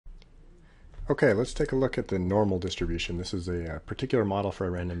Okay, let's take a look at the normal distribution. This is a particular model for a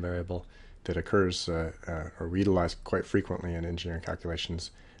random variable that occurs or we utilize quite frequently in engineering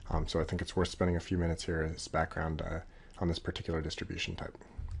calculations. So I think it's worth spending a few minutes here as background on this particular distribution type.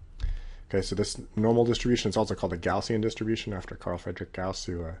 Okay, so this normal distribution is also called a Gaussian distribution after Carl Friedrich Gauss,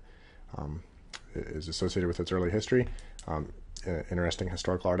 who is associated with its early history. Interesting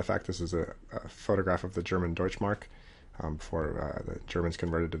historical artifact. This is a photograph of the German Deutschmark before the Germans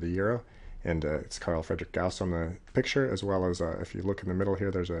converted to the euro. And it's Carl Friedrich Gauss on the picture, as well as if you look in the middle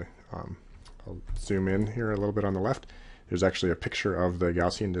here, there's I'll zoom in here a little bit on the left. There's actually a picture of the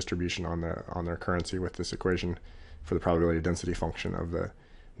Gaussian distribution on their currency with this equation for the probability density function of the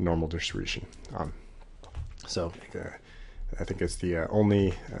normal distribution. So I think it's the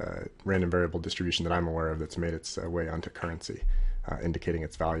only random variable distribution that I'm aware of that's made its way onto currency, indicating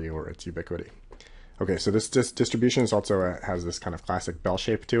its value or its ubiquity. Okay, so this distribution is also has this kind of classic bell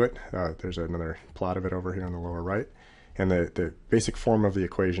shape to it. There's another plot of it over here on the lower right. And the basic form of the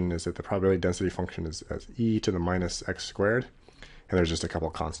equation is that the probability density function is as e to the minus x squared. And there's just a couple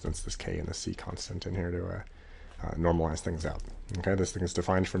of constants, this k and the c constant in here to normalize things out. Okay, this thing is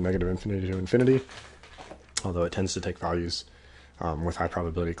defined from negative infinity to infinity, although it tends to take values with high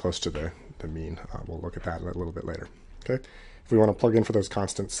probability close to the mean. We'll look at that a little bit later. Okay. If we want to plug in for those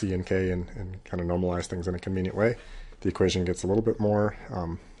constants c and k and kind of normalize things in a convenient way, the equation gets a little bit more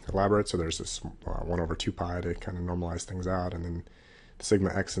elaborate. So there's this 1 over 2 pi to kind of normalize things out, and then the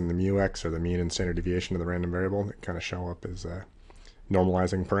sigma x and the mu x, or the mean and standard deviation of the random variable, that kind of show up as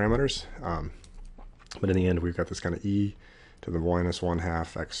normalizing parameters. But in the end, we've got this kind of e to the minus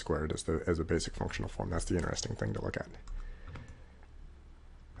 1/2 x squared as a basic functional form. That's the interesting thing to look at.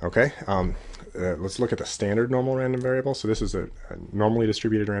 Okay, let's look at the standard normal random variable. So this is a normally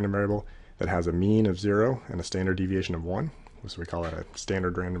distributed random variable that has a mean of 0 and a standard deviation of 1. So we call it a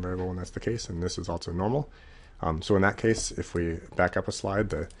standard random variable when that's the case, and this is also normal. So in that case, if we back up a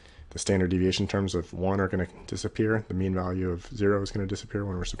slide, the standard deviation terms of 1 are going to disappear. The mean value of 0 is going to disappear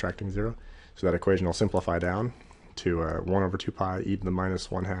when we're subtracting 0. So that equation will simplify down to 1 over 2 pi e to the minus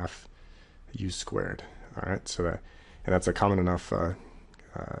 1/2 u squared. All right, so that's a common enough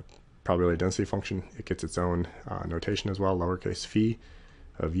probability density function. It gets its own notation as well, lowercase phi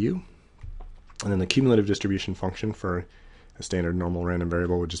of u. And then the cumulative distribution function for a standard normal random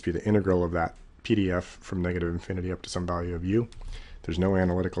variable would just be the integral of that PDF from negative infinity up to some value of u. There's no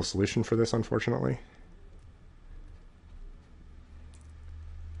analytical solution for this, unfortunately.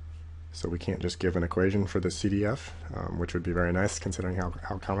 So we can't just give an equation for the CDF, which would be very nice considering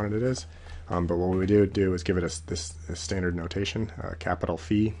how common it is. But what we do is give it this standard notation, capital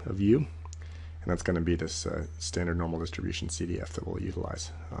phi of u, and that's going to be this standard normal distribution CDF that we'll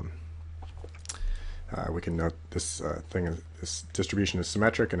utilize. We can note this this distribution is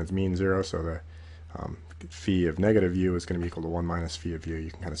symmetric and it's mean 0, so the phi of negative u is going to be equal to 1 minus phi of u. You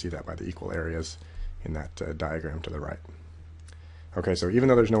can kind of see that by the equal areas in that diagram to the right. Okay, so even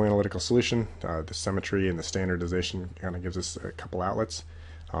though there's no analytical solution, the symmetry and the standardization kind of gives us a couple outlets.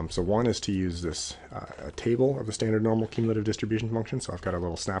 So one is to use this a table of the standard normal cumulative distribution function. So I've got a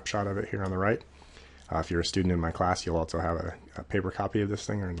little snapshot of it here on the right. If you're a student in my class, you'll also have a paper copy of this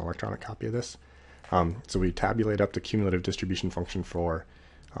thing or an electronic copy of this. So we tabulate up the cumulative distribution function for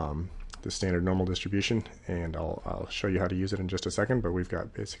the standard normal distribution, and I'll show you how to use it in just a second, but we've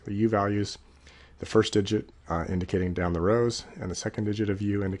got basically u values, the first digit indicating down the rows, and the second digit of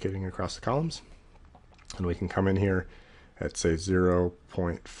u indicating across the columns. And we can come in here at, say,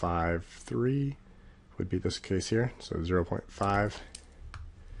 0.53 would be this case here. So 0.5,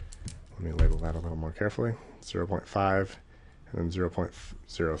 let me label that a little more carefully. 0.5, and then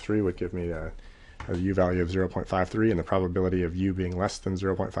 0.03 would give me a u value of 0.53, and the probability of u being less than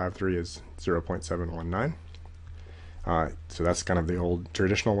 0.53 is 0.719. So that's kind of the old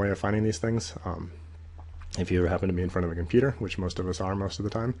traditional way of finding these things. If you ever happen to be in front of a computer, which most of us are most of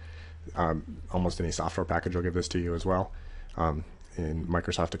the time, almost any software package will give this to you as well. In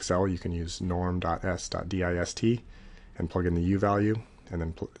Microsoft Excel, you can use norm.s.dist and plug in the u value,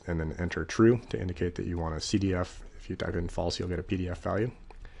 and then enter true to indicate that you want a CDF. If you type in false, you'll get a PDF value.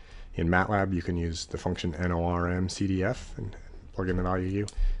 In MATLAB, you can use the function normCDF and plug in the value u.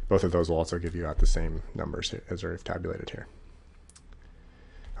 Both of those will also give you out the same numbers as are tabulated here.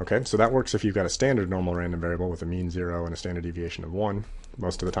 Okay, so that works if you've got a standard normal random variable with a mean 0 and a standard deviation of 1.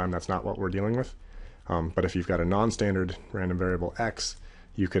 Most of the time that's not what we're dealing with. But if you've got a non-standard random variable x,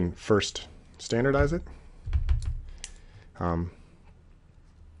 you can first standardize it.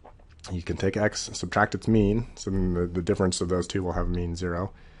 You can take x, subtract its mean, so then the difference of those two will have mean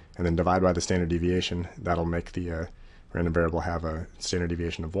 0, and then divide by the standard deviation. That'll make the random variable have a standard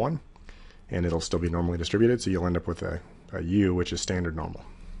deviation of 1. and it'll still be normally distributed, so you'll end up with a U, which is standard normal.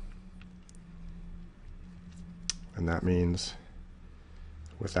 And that means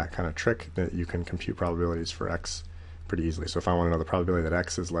with that kind of trick that you can compute probabilities for x pretty easily. So if I want to know the probability that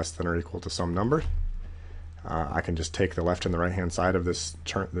x is less than or equal to some number, I can just take the left and the right hand side of this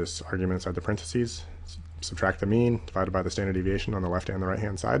argument inside the parentheses, subtract the mean divided by the standard deviation on the left and the right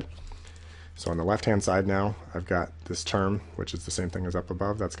hand side. So on the left hand side now I've got this term, which is the same thing as up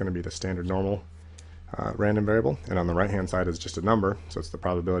above. That's going to be the standard normal random variable, and on the right hand side is just a number, so it's the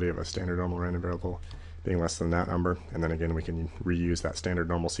probability of a standard normal random variable being less than that number. And then again we can reuse that standard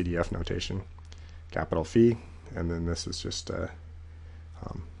normal CDF notation, capital Phi, and then this is just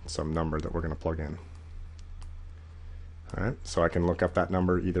some number that we're going to plug in. Alright, so I can look up that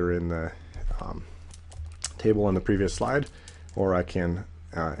number either in the table in the previous slide, or I can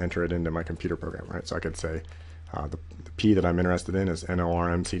enter it into my computer program. Right, so I could say the P that I'm interested in is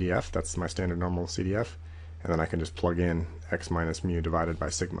NORM CDF, that's my standard normal CDF, and then I can just plug in x minus mu divided by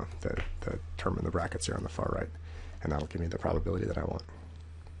sigma, the term in the brackets here on the far right, and that'll give me the probability that I want.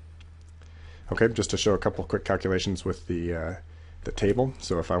 Okay, just to show a couple quick calculations with the table.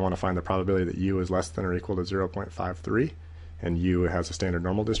 So if I want to find the probability that u is less than or equal to 0.53, and u has a standard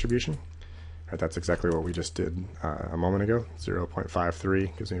normal distribution, right, that's exactly what we just did a moment ago.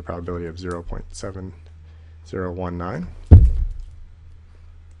 0.53 gives me a probability of 0.7019.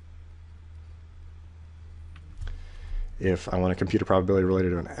 If I want to compute a probability related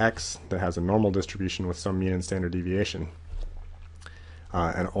to an x that has a normal distribution with some mean and standard deviation,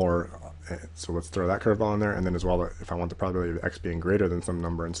 so let's throw that curveball in there, and then as well, if I want the probability of x being greater than some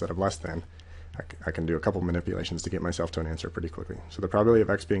number instead of less than, I can do a couple manipulations to get myself to an answer pretty quickly. So the probability of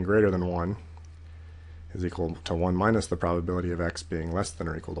x being greater than 1 is equal to 1 minus the probability of x being less than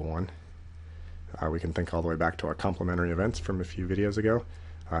or equal to 1. We can think all the way back to our complementary events from a few videos ago.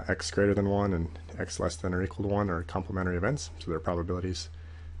 X greater than 1 and x less than or equal to 1 are complementary events, so their probabilities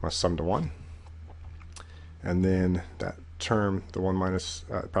must sum to 1. And then that term, the 1 minus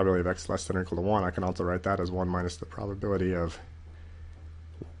probability of x less than or equal to 1, I can also write that as 1 minus the probability of,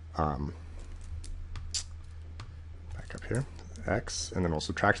 back up here, x, and then we'll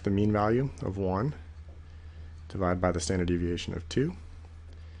subtract the mean value of 1, divide by the standard deviation of 2,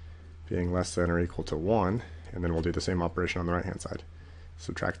 being less than or equal to 1, and then we'll do the same operation on the right hand side.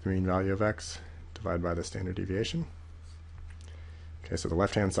 Subtract the mean value of x, divide by the standard deviation. Okay, so the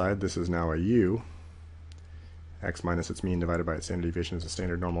left hand side, this is now a u. X minus its mean divided by its standard deviation is a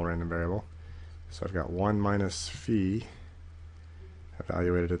standard normal random variable. So I've got 1 minus phi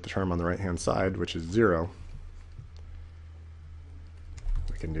evaluated at the term on the right hand side, which is 0.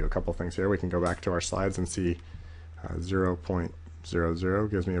 We can do a couple things here. We can go back to our slides and see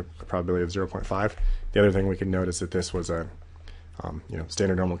 0.00 gives me a probability of 0.5. The other thing we can notice that this was a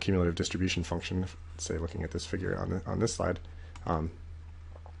standard normal cumulative distribution function, say looking at this figure on this slide,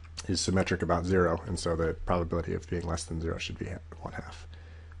 is symmetric about 0, and so the probability of being less than 0 should be 1/2,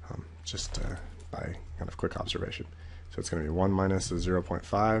 just by kind of quick observation. So it's going to be 1 minus a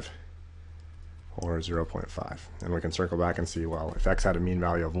 0.5 or 0.5. And we can circle back and see, well, if x had a mean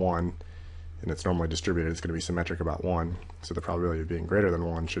value of 1 and it's normally distributed, it's going to be symmetric about 1, so the probability of being greater than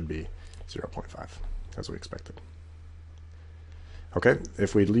 1 should be 0.5, as we expected. Okay,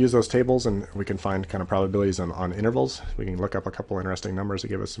 if we use those tables and we can find kind of probabilities on intervals, we can look up a couple interesting numbers to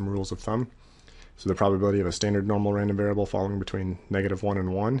give us some rules of thumb. So the probability of a standard normal random variable falling between -1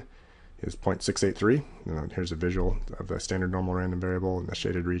 and 1 is 0.683. Here's a visual of the standard normal random variable in the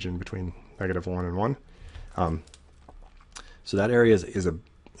shaded region between -1 and 1. So that area is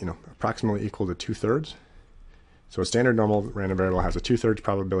approximately equal to 2/3. So a standard normal random variable has a 2/3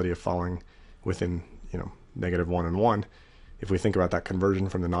 probability of falling within -1 and 1. If we think about that conversion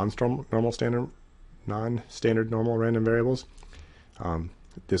from the non-standard normal random variables,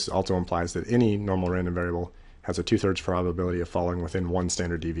 this also implies that any normal random variable has a 2/3 probability of falling within 1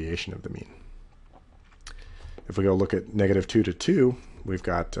 standard deviation of the mean. If we go look at -2 to 2, we've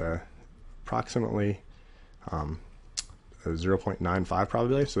got approximately a 0.95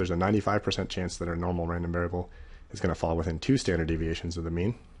 probability, so there's a 95% chance that our normal random variable is going to fall within 2 standard deviations of the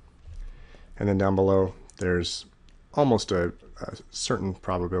mean. And then down below, there's almost a certain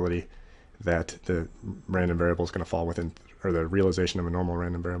probability that the random variable is going to fall within, or the realization of a normal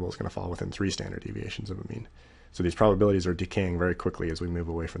random variable is going to fall within 3 standard deviations of a mean. So these probabilities are decaying very quickly as we move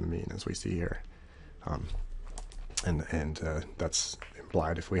away from the mean, as we see here. And that's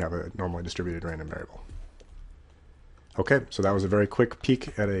implied if we have a normally distributed random variable. Okay, so that was a very quick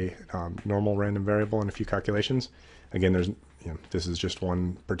peek at a normal random variable and a few calculations. Again, this is just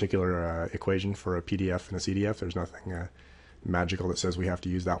one particular equation for a PDF and a CDF. There's magical that says we have to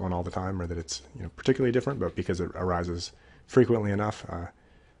use that one all the time, or that it's particularly different, but because it arises frequently enough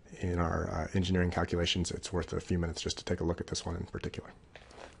in our engineering calculations, it's worth a few minutes just to take a look at this one in particular.